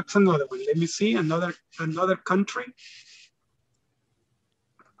 what's another one? Let me see. Another country.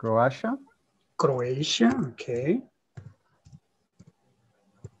 Croatia. Croatia. Okay.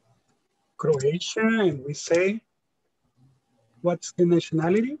 Croatia, and we say, what's the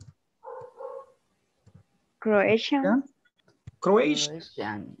nationality? Croatian.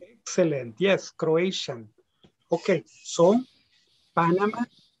 Croatian. Excellent. Yes, Croatian. Okay, so Panama,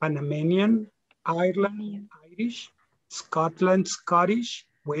 Panamanian, Ireland, Irish, Scotland, Scottish,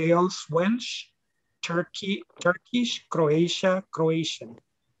 Wales, Welsh, Turkey, Turkish, Croatia, Croatian.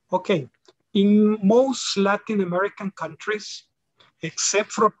 Okay, in most Latin American countries,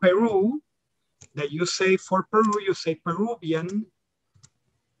 except for Peru, that you say for Peru, you say Peruvian.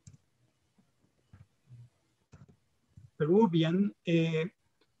 Peruvian,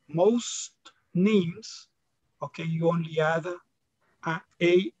 most names, okay, you only add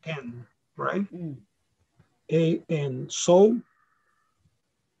A-N, right? A-N. So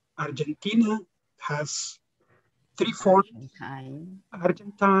Argentina has 3 forms.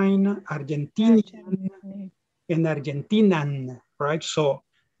 Argentine, Argentinian, and Argentinan, right? So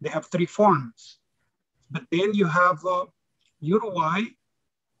they have 3 forms. But then you have Uruguay,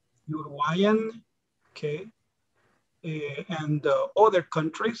 Uruguayan, okay, and other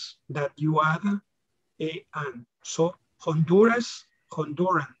countries that you add A-N. So Honduras,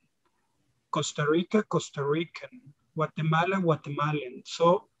 Honduran. Costa Rica, Costa Rican. Guatemala, Guatemalan.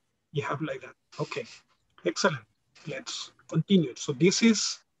 So you have like that. Okay, excellent. Let's continue. So this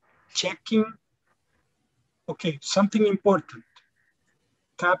is checking. Okay, something important.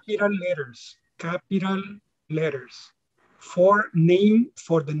 Capital letters, capital letters for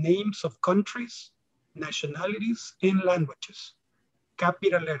the names of countries, nationalities, and languages.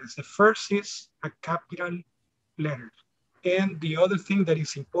 Capital letters. The first is a capital letter. And the other thing that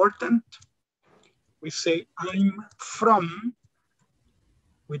is important, we say I'm from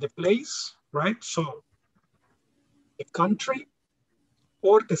with the place, right? So the country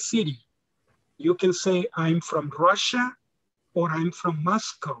or the city. You can say I'm from Russia or I'm from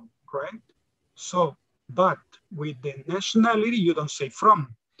Moscow, right? So, but with the nationality, you don't say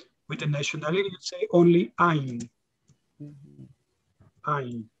from. With the nationality, you say only I'm.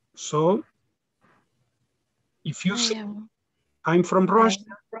 I'm. So, if you say I'm from Russia,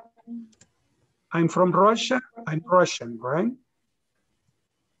 I'm from Russia, I'm Russian, right?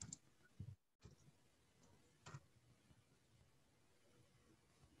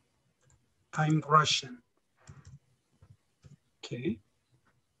 I'm Russian. Okay.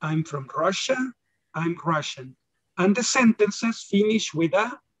 I'm from Russia, I'm Russian. And the sentences finish with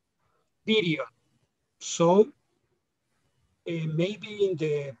a period. So maybe in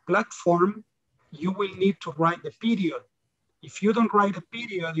the platform, you will need to write the period if you don't write a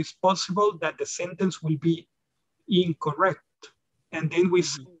period, it's possible that the sentence will be incorrect. And then we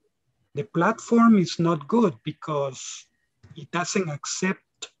say, the platform is not good because it doesn't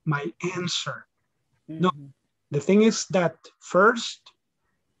accept my answer. No, the thing is that first,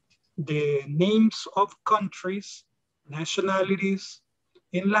 the names of countries, nationalities,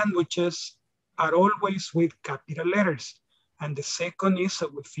 and languages are always with capital letters. And the second is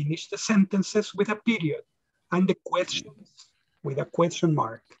that we finish the sentences with a period and the questions with a question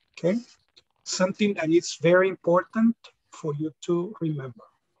mark, okay? Something that is very important for you to remember.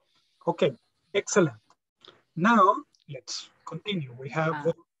 Okay, excellent. Now, let's continue. We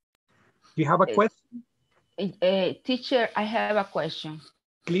have a question? Teacher, I have a question.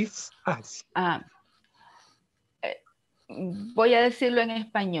 Please ask. Voy a decirlo en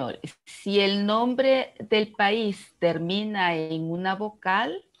español. Si el nombre del país termina en una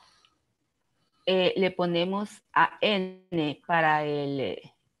vocal, le ponemos AN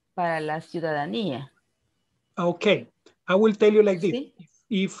para la ciudadanía. Okay, I will tell you like this. ¿Sí?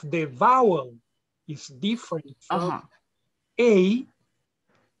 If the vowel is different from A,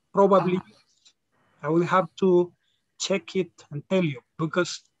 probably I will have to check it and tell you.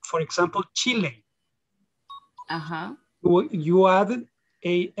 Because, for example, Chile. You add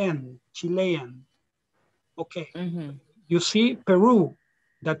AN, Chilean. Okay. You see Peru,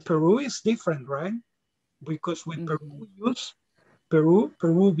 that Peru is different, right? Because with Peru, we use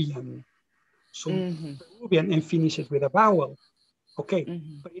Peruvian. So Peruvian and finish it with a vowel. Okay.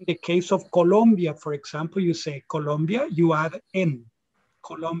 But in the case of Colombia, for example, you say Colombia, you add N,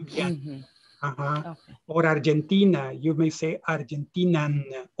 Colombian. Okay. Or Argentina, you may say Argentinian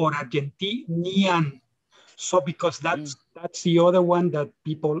or Argentinian. So because that's the other one that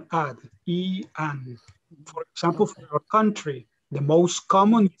people add, E-N. For example, for our country, the most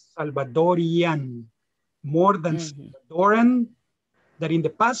common is Salvadorian, more than Salvadoran, that in the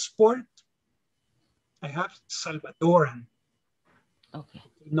passport, I have Salvadoran. Okay.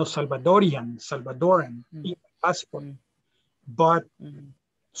 No Salvadorian, Salvadoran in the passport. But,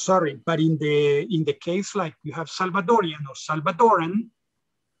 sorry, but in the case like you have Salvadorian or Salvadoran,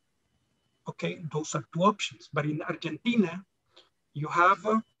 okay, those are two options. But in Argentina, you have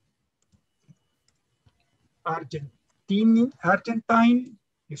Argentine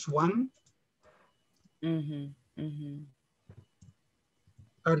is one.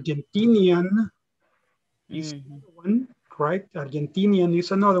 Argentinian is another one, right? Argentinian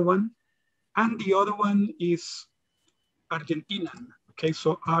is another one. And the other one is Argentinian. Okay,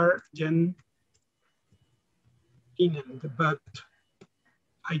 so Argentinian. But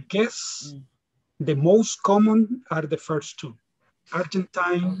I guess the most common are the first two.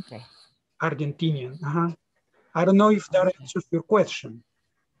 Argentine, Argentinian. I don't know if that answers your question.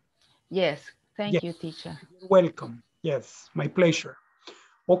 Yes, thank you, teacher. You're welcome. Yes, my pleasure.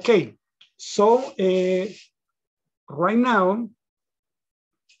 Okay, so right now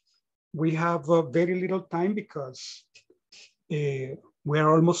we have very little time because we're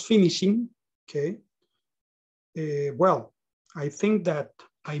almost finishing, okay? Well, I think that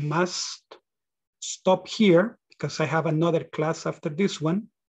I must stop here because I have another class after this one.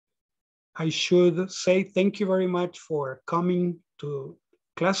 I should say thank you very much for coming to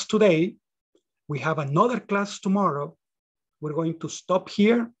class today. We have another class tomorrow. We're going to stop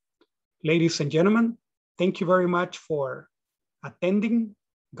here. Ladies and gentlemen, thank you very much for attending.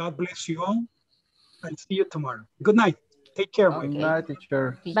 God bless you all. I'll see you tomorrow. Good night. Take care. Good night,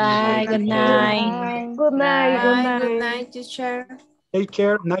 teacher. Bye. Good night. Good night. Good night. Good night, teacher. Take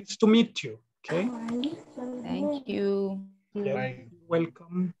care. Nice to meet you. Okay. Thank you. Yeah,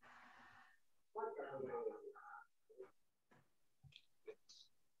 welcome.